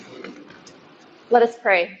Let us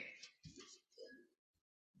pray.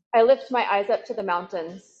 I lift my eyes up to the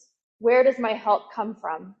mountains. Where does my help come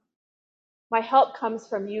from? My help comes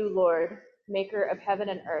from you, Lord, maker of heaven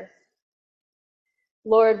and earth.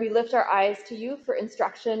 Lord, we lift our eyes to you for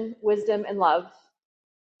instruction, wisdom, and love.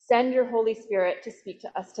 Send your Holy Spirit to speak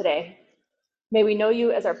to us today. May we know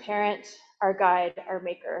you as our parent, our guide, our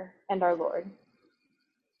maker, and our Lord.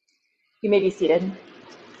 You may be seated.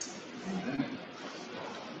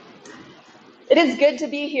 It is good to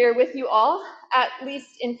be here with you all, at least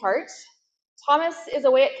in part. Thomas is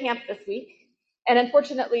away at camp this week, and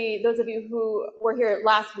unfortunately, those of you who were here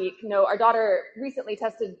last week know our daughter recently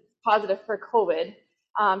tested positive for COVID.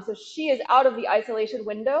 So she is out of the isolation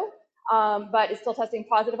window, but is still testing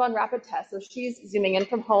positive on rapid tests. So she's zooming in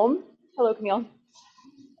from home. Hello, Camille.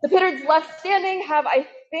 The Pittards left standing have, I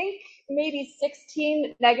think, maybe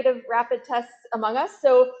 16 negative rapid tests among us,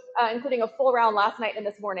 so including a full round last night and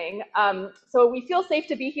this morning. So we feel safe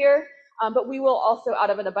to be here, but we will also, out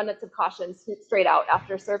of an abundance of caution, scoot straight out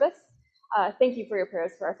after service. Thank you for your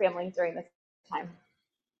prayers for our family during this time.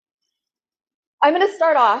 I'm going to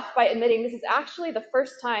start off by admitting this is actually the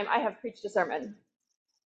first time I have preached a sermon.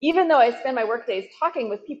 Even though I spend my workdays talking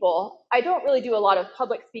with people, I don't really do a lot of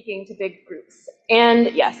public speaking to big groups.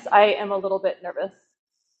 And yes, I am a little bit nervous.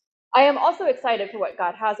 I am also excited for what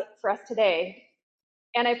God has for us today,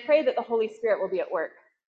 and I pray that the Holy Spirit will be at work.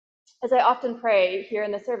 As I often pray here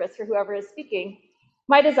in the service for whoever is speaking,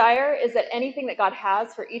 my desire is that anything that God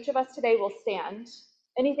has for each of us today will stand.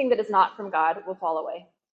 Anything that is not from God will fall away.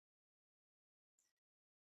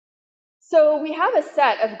 So we have a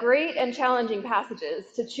set of great and challenging passages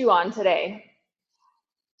to chew on today.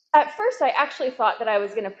 At first, I actually thought that I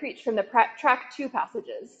was going to preach from the track 2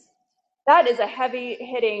 passages. That is a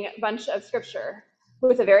heavy-hitting bunch of scripture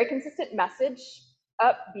with a very consistent message,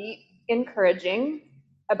 upbeat, encouraging,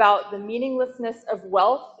 about the meaninglessness of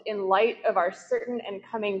wealth in light of our certain and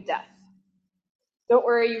coming death. Don't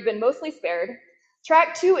worry, you've been mostly spared.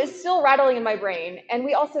 Track 2 is still rattling in my brain, and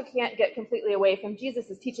we also can't get completely away from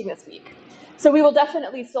Jesus' teaching this week. So we will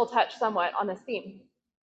definitely still touch somewhat on this theme.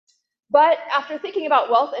 But after thinking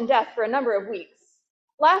about wealth and death for a number of weeks,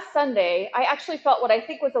 last Sunday, I actually felt what I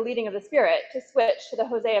think was the leading of the Spirit to switch to the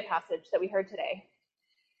Hosea passage that we heard today.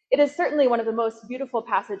 It is certainly one of the most beautiful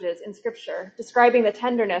passages in Scripture, describing the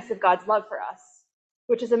tenderness of God's love for us,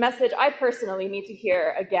 which is a message I personally need to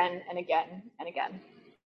hear again and again and again.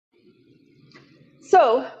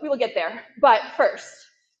 So we will get there, but first,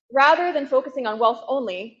 rather than focusing on wealth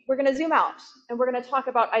only, we're going to zoom out, and we're going to talk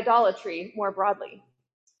about idolatry more broadly.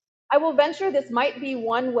 I will venture this might be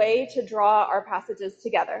one way to draw our passages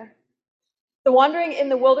together. The wandering in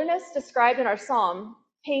the wilderness described in our psalm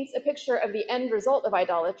paints a picture of the end result of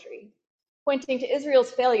idolatry, pointing to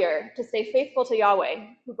Israel's failure to stay faithful to Yahweh,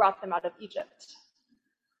 who brought them out of Egypt.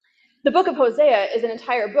 The book of Hosea is an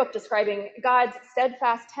entire book describing God's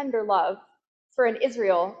steadfast, tender love for an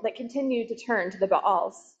Israel that continued to turn to the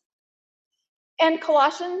Baals. And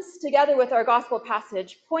Colossians, together with our gospel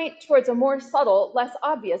passage, point towards a more subtle, less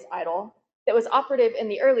obvious idol that was operative in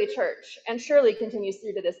the early church and surely continues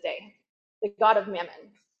through to this day, the god of mammon,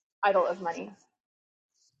 idol of money.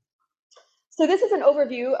 So this is an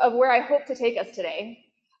overview of where I hope to take us today.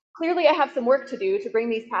 Clearly, I have some work to do to bring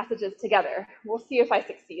these passages together. We'll see if I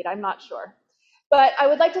succeed, I'm not sure. But I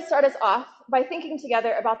would like to start us off by thinking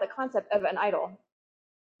together about the concept of an idol.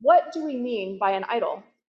 What do we mean by an idol?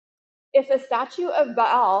 If a statue of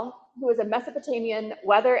Baal, who is a Mesopotamian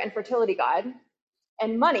weather and fertility god,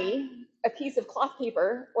 and money, a piece of cloth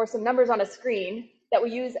paper or some numbers on a screen that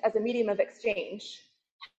we use as a medium of exchange,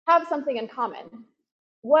 have something in common,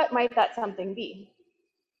 what might that something be?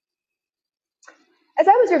 As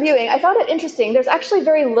I was reviewing, I found it interesting. There's actually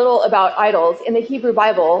very little about idols in the Hebrew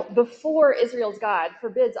Bible before Israel's God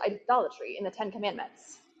forbids idolatry in the Ten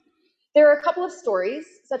Commandments. There are a couple of stories,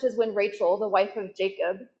 such as when Rachel, the wife of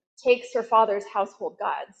Jacob, takes her father's household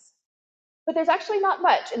gods. But there's actually not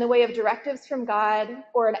much in the way of directives from God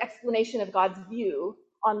or an explanation of God's view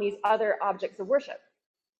on these other objects of worship.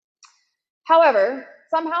 However,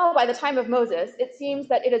 somehow by the time of Moses, it seems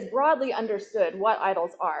that it is broadly understood what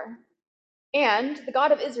idols are. And the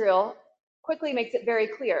God of Israel quickly makes it very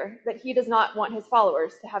clear that he does not want his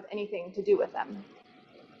followers to have anything to do with them.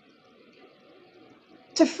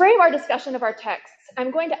 To frame our discussion of our texts,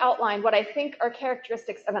 I'm going to outline what I think are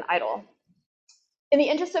characteristics of an idol. In the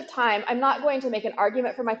interest of time, I'm not going to make an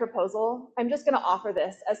argument for my proposal. I'm just going to offer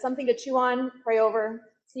this as something to chew on, pray over,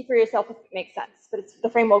 see for yourself if it makes sense, but it's the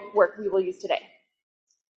framework we will use today.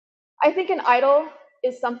 I think an idol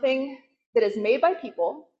is something that is made by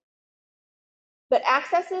people, that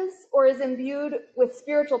accesses or is imbued with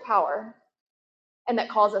spiritual power, and that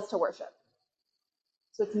calls us to worship.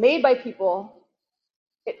 So it's made by people,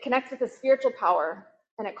 it connects with a spiritual power,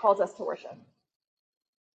 and it calls us to worship.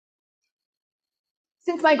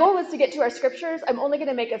 Since my goal is to get to our scriptures, I'm only going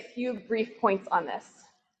to make a few brief points on this.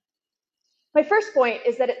 My first point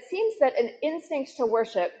is that it seems that an instinct to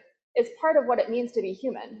worship is part of what it means to be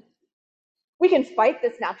human. We can fight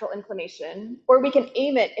this natural inclination, or we can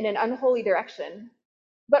aim it in an unholy direction.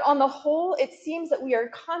 But on the whole, it seems that we are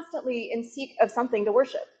constantly in seek of something to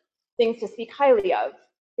worship, things to speak highly of,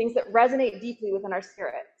 things that resonate deeply within our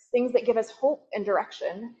spirits, things that give us hope and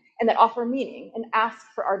direction, and that offer meaning and ask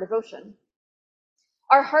for our devotion.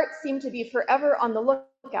 Our hearts seem to be forever on the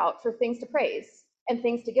lookout for things to praise and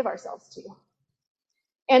things to give ourselves to.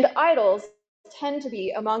 And idols tend to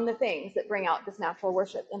be among the things that bring out this natural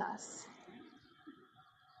worship in us.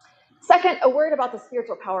 Second, a word about the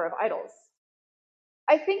spiritual power of idols.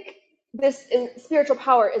 I think this spiritual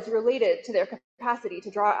power is related to their capacity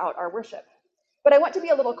to draw out our worship. But I want to be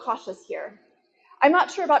a little cautious here. I'm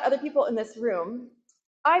not sure about other people in this room.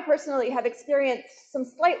 I personally have experienced some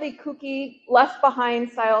slightly kooky, left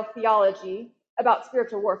behind style theology about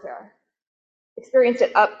spiritual warfare. Experienced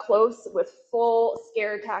it up close with full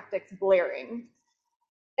scare tactics blaring.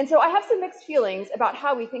 And so I have some mixed feelings about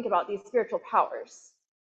how we think about these spiritual powers.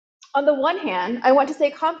 On the one hand, I want to say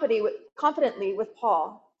confidently with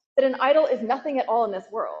Paul that an idol is nothing at all in this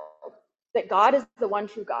world, that God is the one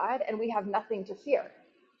true God and we have nothing to fear.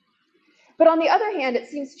 But on the other hand, it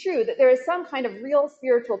seems true that there is some kind of real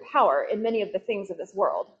spiritual power in many of the things of this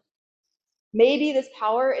world. Maybe this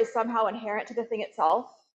power is somehow inherent to the thing itself.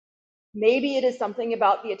 Maybe it is something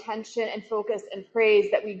about the attention and focus and praise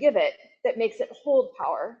that we give it that makes it hold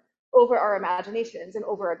power over our imaginations and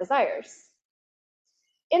over our desires.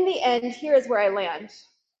 In the end, here is where I land.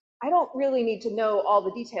 I don't really need to know all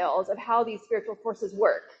the details of how these spiritual forces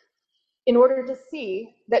work in order to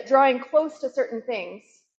see that drawing close to certain things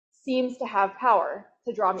seems to have power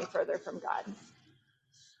to draw me further from God.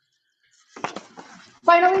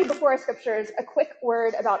 Finally, before our scriptures, a quick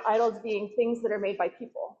word about idols being things that are made by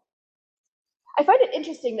people. I find it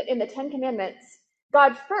interesting that in the Ten Commandments,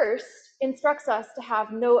 God first instructs us to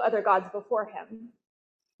have no other gods before him.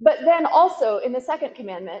 But then also in the second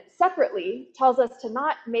commandment, separately, tells us to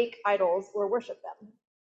not make idols or worship them.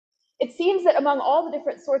 It seems that among all the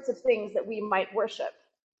different sorts of things that we might worship,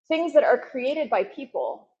 things that are created by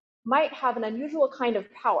people might have an unusual kind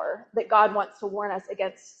of power that God wants to warn us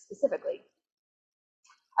against specifically.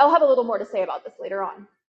 I'll have a little more to say about this later on.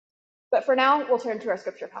 But for now, we'll turn to our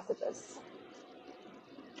scripture passages.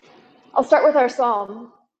 I'll start with our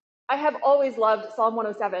psalm. I have always loved Psalm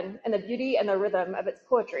 107 and the beauty and the rhythm of its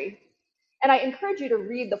poetry. And I encourage you to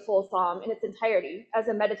read the full psalm in its entirety as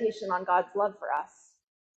a meditation on God's love for us.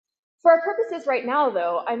 For our purposes right now,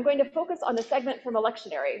 though, I'm going to focus on the segment from the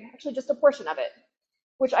lectionary, actually just a portion of it,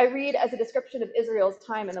 which I read as a description of Israel's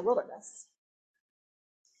time in the wilderness.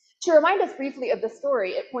 To remind us briefly of the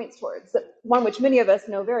story it points towards, one which many of us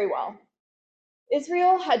know very well.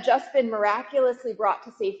 Israel had just been miraculously brought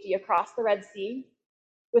to safety across the Red Sea,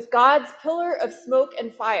 with God's pillar of smoke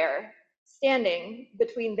and fire standing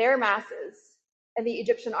between their masses and the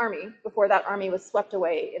Egyptian army before that army was swept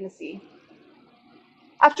away in the sea.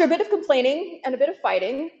 After a bit of complaining and a bit of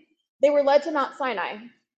fighting, they were led to Mount Sinai,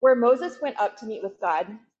 where Moses went up to meet with God,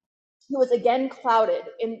 who was again clouded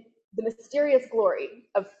in the mysterious glory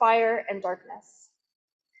of fire and darkness.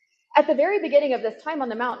 At the very beginning of this time on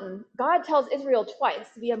the mountain, God tells Israel twice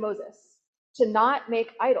via Moses to not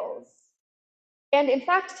make idols, and in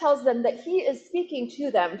fact tells them that he is speaking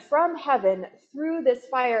to them from heaven through this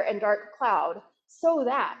fire and dark cloud so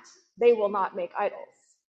that they will not make idols.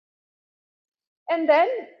 And then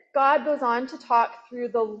God goes on to talk through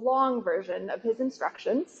the long version of his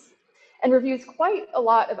instructions and reviews quite a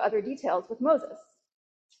lot of other details with Moses.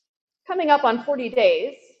 Coming up on 40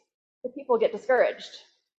 days, the people get discouraged.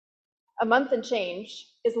 A month and change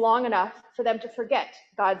is long enough for them to forget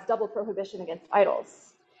God's double prohibition against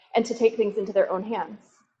idols and to take things into their own hands.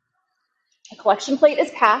 A collection plate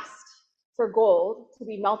is passed for gold to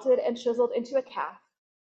be melted and chiseled into a calf,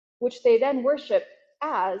 which they then worship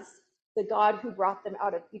as the God who brought them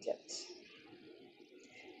out of Egypt.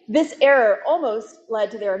 This error almost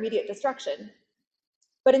led to their immediate destruction,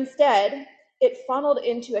 but instead it funneled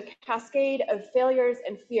into a cascade of failures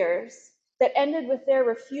and fears that ended with their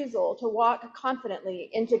refusal to walk confidently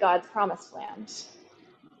into God's promised land.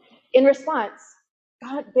 In response,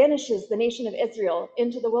 God banishes the nation of Israel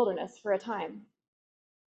into the wilderness for a time.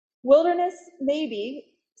 Wilderness,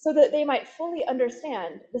 maybe, so that they might fully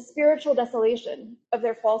understand the spiritual desolation of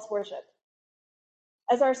their false worship.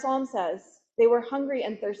 As our psalm says, they were hungry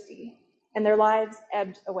and thirsty. and their lives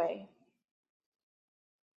ebbed away.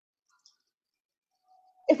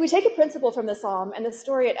 If we take a principle from the psalm and the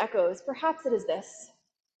story it echoes, perhaps it is this.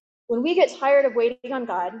 When we get tired of waiting on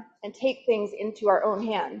God and take things into our own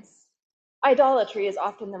hands, idolatry is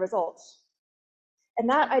often the result. And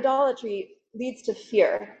that idolatry leads to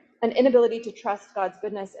fear, an inability to trust God's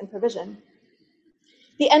goodness and provision.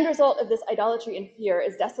 The end result of this idolatry and fear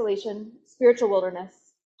is desolation, spiritual wilderness,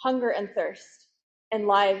 hunger and thirst, and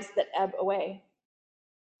lives that ebb away.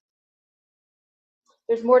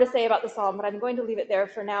 There's more to say about the psalm, but I'm going to leave it there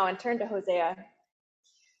for now and turn to Hosea.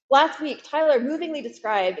 Last week, Tyler movingly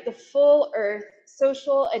described the full earth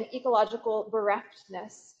social and ecological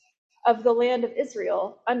bereftness of the land of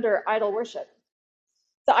Israel under idol worship.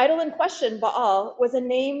 The idol in question, Baal, was a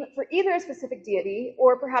name for either a specific deity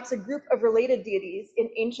or perhaps a group of related deities in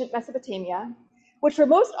ancient Mesopotamia, which were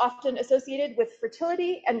most often associated with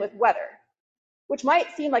fertility and with weather, which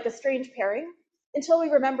might seem like a strange pairing until we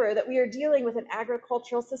remember that we are dealing with an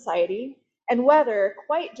agricultural society and weather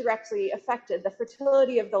quite directly affected the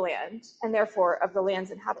fertility of the land and therefore of the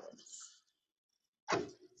land's inhabitants.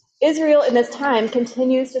 Israel in this time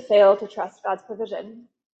continues to fail to trust God's provision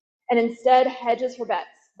and instead hedges her bets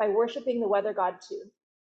by worshiping the weather god too.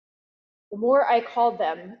 The more I called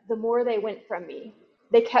them, the more they went from me.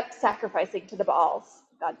 They kept sacrificing to the Baals,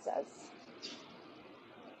 God says.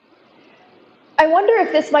 I wonder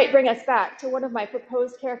if this might bring us back to one of my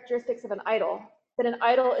proposed characteristics of an idol, that an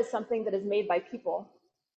idol is something that is made by people.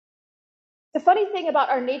 The funny thing about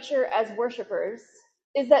our nature as worshipers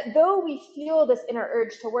is that though we feel this inner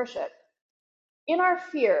urge to worship, in our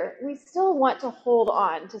fear, we still want to hold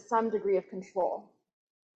on to some degree of control.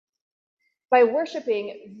 By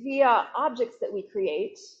worshiping via objects that we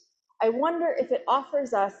create, I wonder if it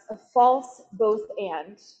offers us a false both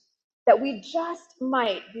and, that we just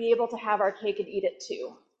might be able to have our cake and eat it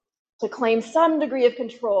too, to claim some degree of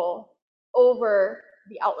control over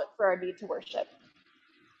the outlet for our need to worship.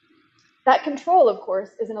 That control, of course,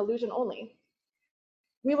 is an illusion only.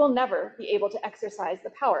 We will never be able to exercise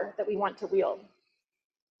the power that we want to wield.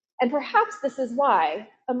 And perhaps this is why,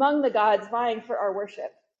 among the gods vying for our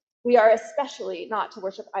worship, we are especially not to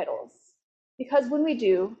worship idols. Because when we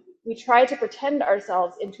do, we try to pretend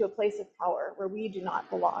ourselves into a place of power where we do not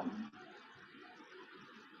belong.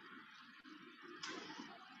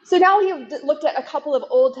 So now we've looked at a couple of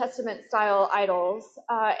Old Testament style idols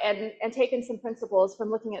and taken some principles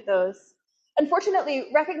from looking at those. Unfortunately,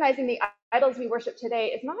 recognizing the idols we worship today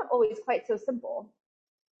is not always quite so simple.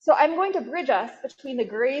 So I'm going to bridge us between the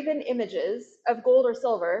graven images of gold or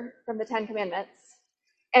silver from the Ten Commandments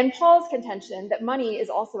and Paul's contention that money is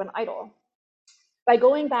also an idol by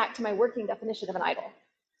going back to my working definition of an idol.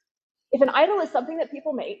 If an idol is something that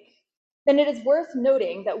people make, then it is worth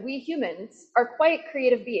noting that we humans are quite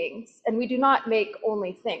creative beings, and we do not make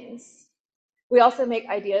only things. We also make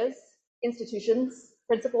ideas, institutions,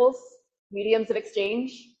 principles, mediums of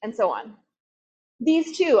exchange, and so on.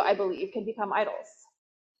 These too, I believe, can become idols.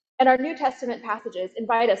 And our New Testament passages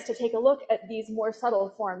invite us to take a look at these more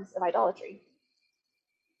subtle forms of idolatry.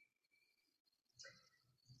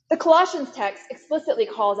 The Colossians text explicitly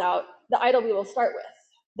calls out the idol we will start with,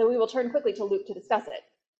 though we will turn quickly to Luke to discuss it.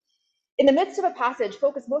 In the midst of a passage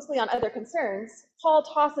focused mostly on other concerns, Paul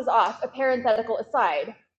tosses off a parenthetical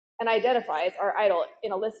aside and identifies our idol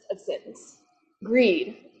in a list of sins: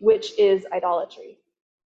 greed, which is idolatry.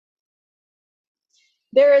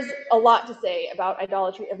 There is a lot to say about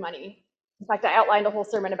idolatry of money. In fact, I outlined a whole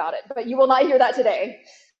sermon about it, but you will not hear that today.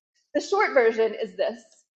 The short version is this.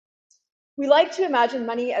 We like to imagine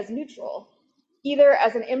money as neutral, either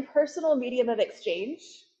as an impersonal medium of exchange,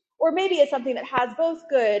 or maybe as something that has both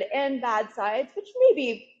good and bad sides, which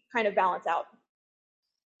maybe kind of balance out.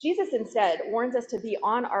 Jesus instead warns us to be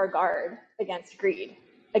on our guard against greed,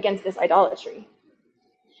 against this idolatry.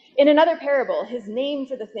 In another parable, his name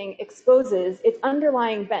for the thing exposes its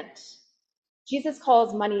underlying bent. Jesus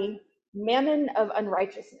calls money mammon of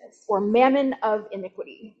unrighteousness, or mammon of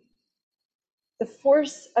iniquity. The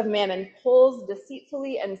force of mammon pulls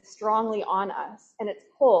deceitfully and strongly on us, and its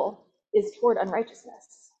pull is toward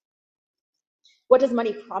unrighteousness. What does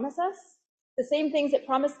money promise us? The same things it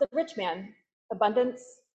promised the rich man: abundance,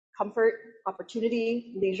 comfort,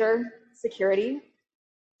 opportunity, leisure, security.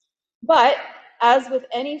 But as with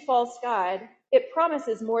any false god, it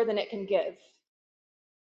promises more than it can give.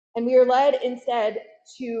 And we are led instead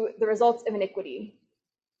to the results of iniquity,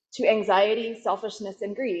 to anxiety, selfishness,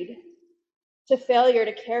 and greed, to failure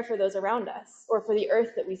to care for those around us or for the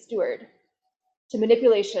earth that we steward, to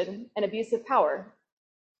manipulation and abuse of power.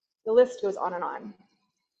 The list goes on and on.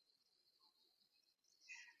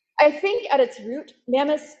 I think at its root,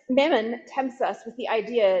 Mammon tempts us with the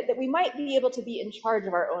idea that we might be able to be in charge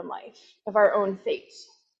of our own life, of our own fate.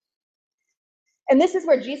 And this is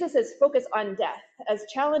where Jesus' focus on death, as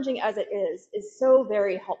challenging as it is so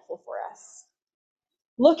very helpful for us.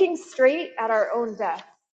 Looking straight at our own death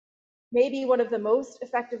may be one of the most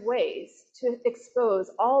effective ways to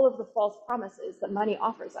expose all of the false promises that money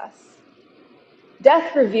offers us.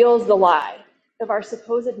 Death reveals the lie of our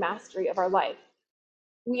supposed mastery of our life.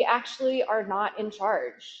 We actually are not in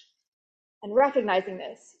charge. And recognizing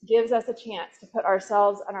this gives us a chance to put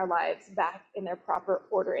ourselves and our lives back in their proper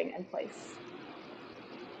ordering and place.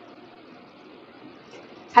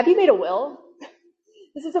 Have you made a will?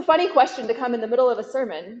 This is a funny question to come in the middle of a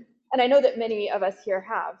sermon, and I know that many of us here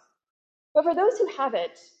have. But for those who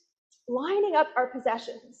haven't, lining up our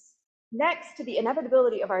possessions next to the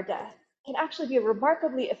inevitability of our death can actually be a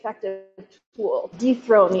remarkably effective tool to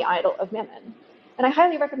dethrone the idol of mammon. And I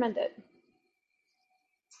highly recommend it.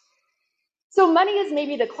 So money is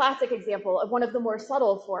maybe the classic example of one of the more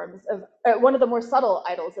subtle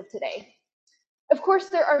idols of today. Of course,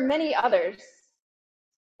 there are many others.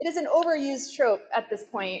 It is an overused trope at this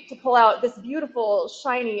point to pull out this beautiful,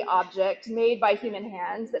 shiny object made by human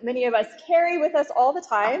hands that many of us carry with us all the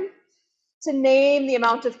time to name the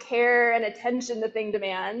amount of care and attention the thing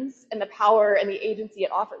demands and the power and the agency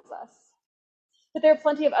it offers us. But there are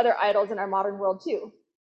plenty of other idols in our modern world too,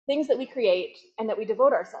 things that we create and that we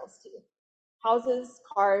devote ourselves to. Houses,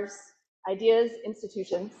 cars, ideas,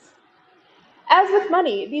 institutions. As with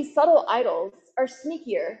money, these subtle idols are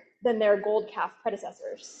sneakier than their gold calf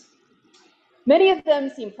predecessors. Many of them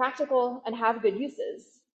seem practical and have good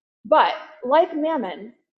uses, but like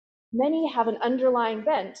mammon, many have an underlying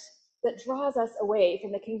bent that draws us away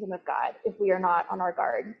from the kingdom of God if we are not on our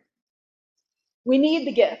guard. We need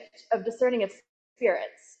the gift of discerning of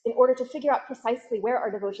spirits in order to figure out precisely where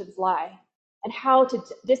our devotions lie and how to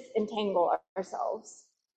disentangle ourselves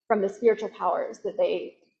from the spiritual powers that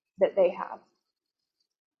they have.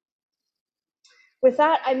 With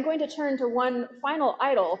that, I'm going to turn to one final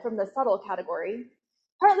idol from the subtle category,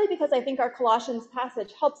 partly because I think our Colossians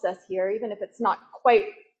passage helps us here, even if it's not quite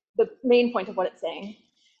the main point of what it's saying,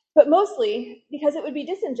 but mostly because it would be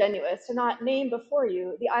disingenuous to not name before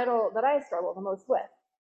you the idol that I struggle the most with.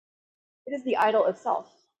 It is the idol of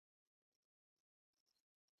self.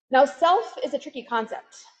 Now, self is a tricky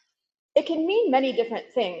concept. It can mean many different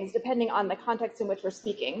things depending on the context in which we're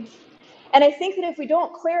speaking. And I think that if we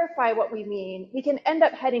don't clarify what we mean, we can end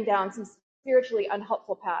up heading down some spiritually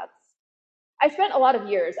unhelpful paths. I spent a lot of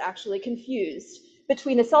years actually confused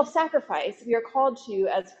between the self-sacrifice we are called to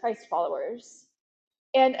as Christ followers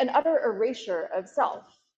and an utter erasure of self,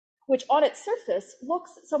 which on its surface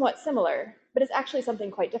looks somewhat similar, but is actually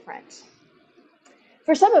something quite different.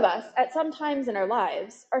 For some of us, at some times in our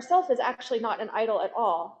lives, our self is actually not an idol at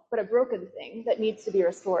all, but a broken thing that needs to be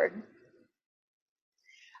restored.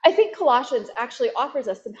 I think Colossians actually offers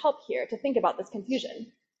us some help here to think about this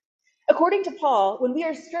confusion. According to Paul, when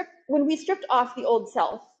we stripped off the old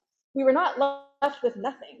self, we were not left with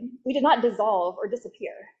nothing. We did not dissolve or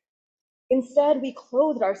disappear. Instead, we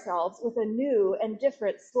clothed ourselves with a new and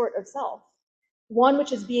different sort of self, one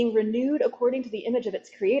which is being renewed according to the image of its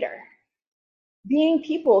creator. Being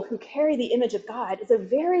people who carry the image of God is a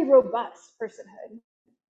very robust personhood.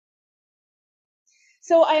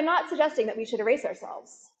 So I am not suggesting that we should erase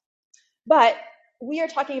ourselves, but we are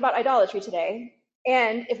talking about idolatry today.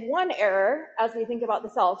 And if one error, as we think about the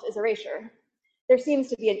self, is erasure, there seems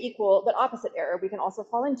to be an equal but opposite error we can also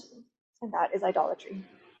fall into, and that is idolatry.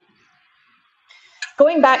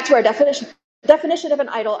 Going back to our definition of an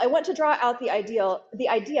idol, I want to draw out the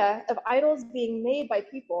idea of idols being made by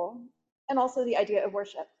people, and also the idea of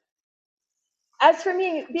worship. As for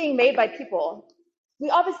me, being made by people, we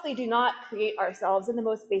obviously do not create ourselves in the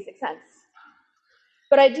most basic sense.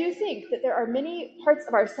 But I do think that there are many parts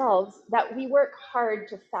of ourselves that we work hard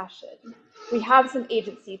to fashion. We have some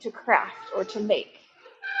agency to craft or to make.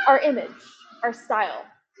 Our image, our style,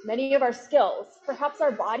 many of our skills, perhaps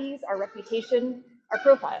our bodies, our reputation, our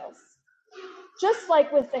profiles. Just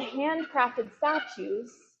like with the handcrafted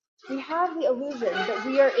statues, we have the illusion that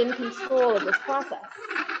we are in control of this process.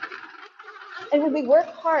 And when we work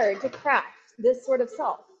hard to craft this sort of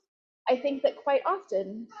self, I think that quite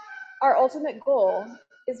often our ultimate goal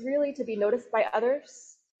is really to be noticed by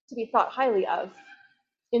others, to be thought highly of,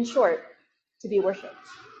 in short, to be worshipped.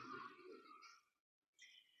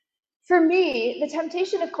 For me, the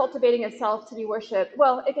temptation of cultivating a self to be worshipped,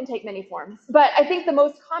 well, it can take many forms, but I think the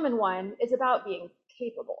most common one is about being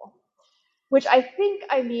capable, which I think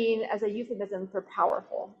I mean as a euphemism for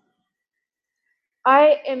powerful.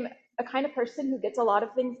 I am a kind of person who gets a lot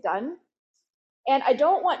of things done. And I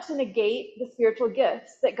don't want to negate the spiritual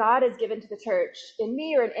gifts that God has given to the church in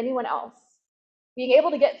me or in anyone else. Being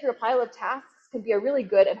able to get through a pile of tasks can be a really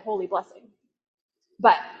good and holy blessing.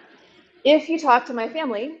 But if you talk to my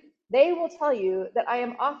family, they will tell you that I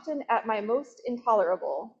am often at my most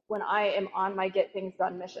intolerable when I am on my get things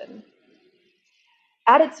done mission.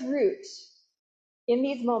 At its root, in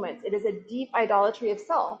these moments, it is a deep idolatry of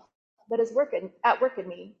self that is at work in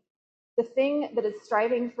me, the thing that is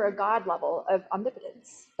striving for a God level of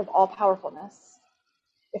omnipotence, of all powerfulness.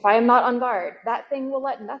 If I am not on guard, that thing will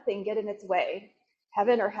let nothing get in its way,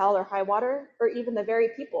 heaven or hell or high water, or even the very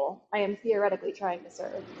people I am theoretically trying to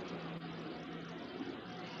serve.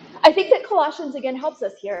 I think that Colossians again helps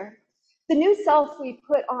us here. The new self we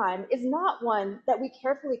put on is not one that we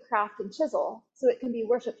carefully craft and chisel so it can be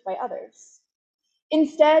worshipped by others.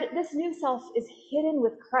 Instead, this new self is hidden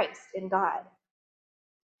with Christ in God.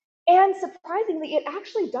 And surprisingly, it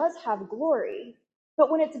actually does have glory. But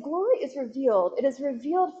when its glory is revealed, it is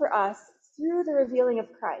revealed for us through the revealing of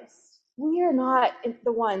Christ. We are not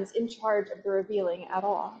the ones in charge of the revealing at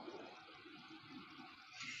all.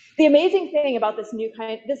 The amazing thing about this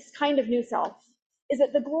kind of new self is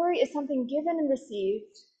that the glory is something given and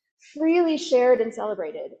received, freely shared and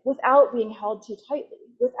celebrated, without being held too tightly,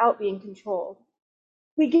 without being controlled.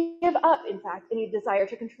 We give up, in fact, any desire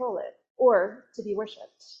to control it or to be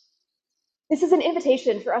worshipped. This is an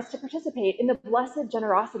invitation for us to participate in the blessed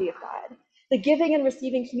generosity of God, the giving and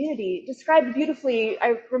receiving community described beautifully.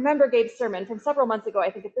 I remember Gabe's sermon from several months ago,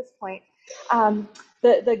 I think at this point,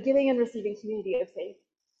 the giving and receiving community of faith.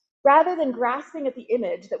 Rather than grasping at the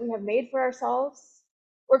image that we have made for ourselves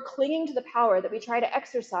or clinging to the power that we try to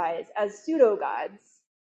exercise as pseudo-gods,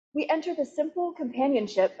 we enter the simple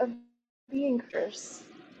companionship of being creatures.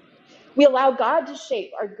 We allow God to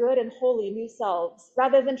shape our good and holy new selves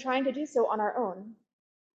rather than trying to do so on our own.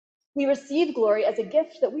 We receive glory as a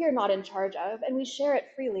gift that we are not in charge of, and we share it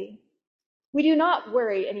freely. We do not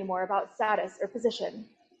worry anymore about status or position.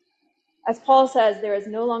 As Paul says, there is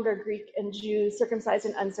no longer Greek and Jew, circumcised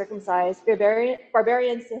and uncircumcised,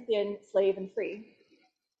 barbarian, Scythian, slave, and free.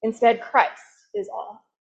 Instead, Christ is all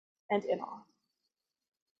and in all.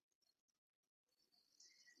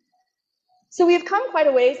 So we have come quite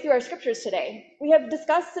a ways through our scriptures today. We have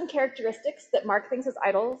discussed some characteristics that mark things as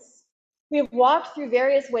idols. We have walked through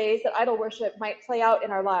various ways that idol worship might play out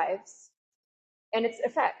in our lives and its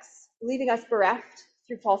effects, leaving us bereft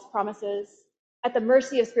through false promises, at the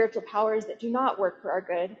mercy of spiritual powers that do not work for our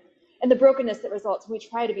good, and the brokenness that results when we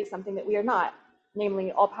try to be something that we are not,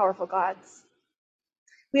 namely all-powerful gods.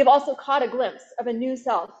 We have also caught a glimpse of a new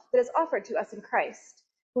self that is offered to us in Christ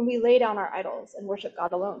when we lay down our idols and worship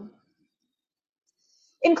God alone.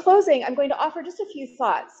 In closing, I'm going to offer just a few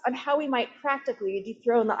thoughts on how we might practically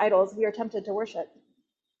dethrone the idols we are tempted to worship.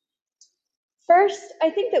 First, I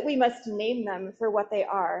think that we must name them for what they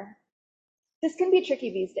are. This can be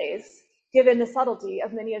tricky these days, given the subtlety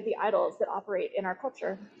of many of the idols that operate in our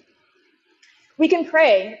culture. We can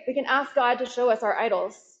pray, we can ask God to show us our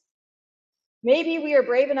idols. Maybe we are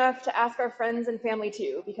brave enough to ask our friends and family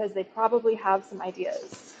too, because they probably have some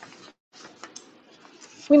ideas.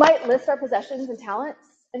 We might list our possessions and talents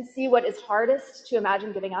and see what is hardest to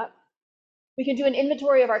imagine giving up. We can do an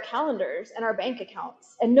inventory of our calendars and our bank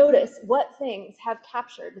accounts and notice what things have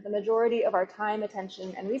captured the majority of our time,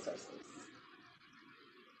 attention, and resources.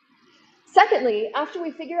 Secondly, after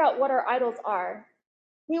we figure out what our idols are,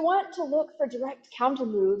 we want to look for direct counter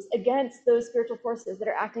moves against those spiritual forces that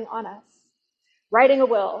are acting on us. Writing a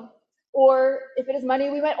will, or if it is money,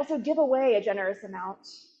 we might also give away a generous amount.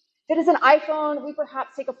 If it is an iPhone, we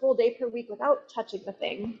perhaps take a full day per week without touching the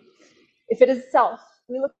thing. If it is self,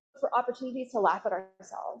 we look for opportunities to laugh at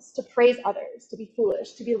ourselves, to praise others, to be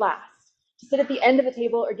foolish, to be last, to sit at the end of the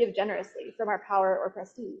table or give generously from our power or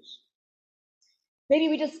prestige. Maybe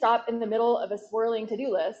we just stop in the middle of a swirling to-do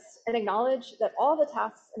list and acknowledge that all the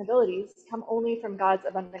tasks and abilities come only from God's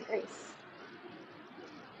abundant grace.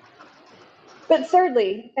 But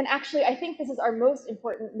thirdly, and actually I think this is our most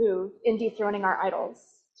important move in dethroning our idols,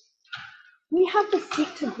 we have to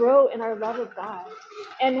seek to grow in our love of God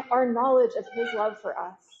and our knowledge of his love for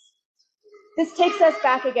us. This takes us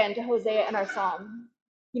back again to Hosea and our psalm.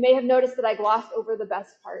 You may have noticed that I glossed over the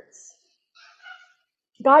best parts.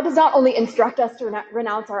 God does not only instruct us to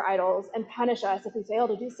renounce our idols and punish us if we fail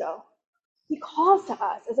to do so. He calls to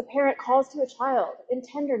us as a parent calls to a child in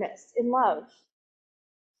tenderness, in love.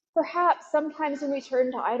 Perhaps sometimes when we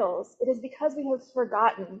turn to idols, it is because we have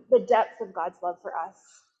forgotten the depth of God's love for us.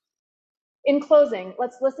 In closing,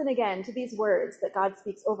 let's listen again to these words that God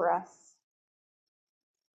speaks over us.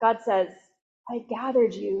 God says, I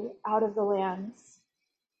gathered you out of the lands,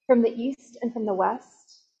 from the east and from the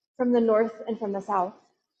west, from the north and from the south.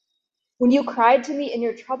 When you cried to me in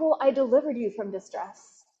your trouble, I delivered you from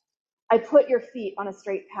distress. I put your feet on a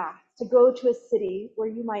straight path to go to a city where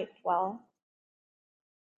you might dwell.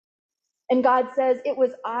 And God says, it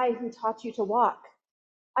was I who taught you to walk.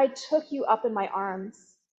 I took you up in my arms,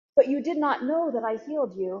 but you did not know that I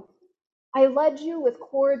healed you. I led you with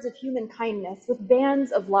cords of human kindness, with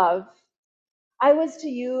bands of love. I was to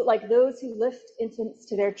you like those who lift infants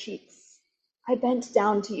to their cheeks. I bent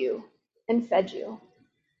down to you and fed you.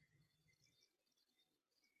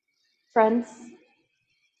 Friends,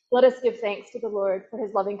 let us give thanks to the Lord for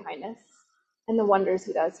his loving kindness and the wonders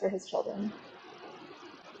he does for his children.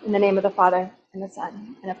 In the name of the Father, and the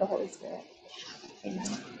Son, and of the Holy Spirit.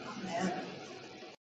 Amen.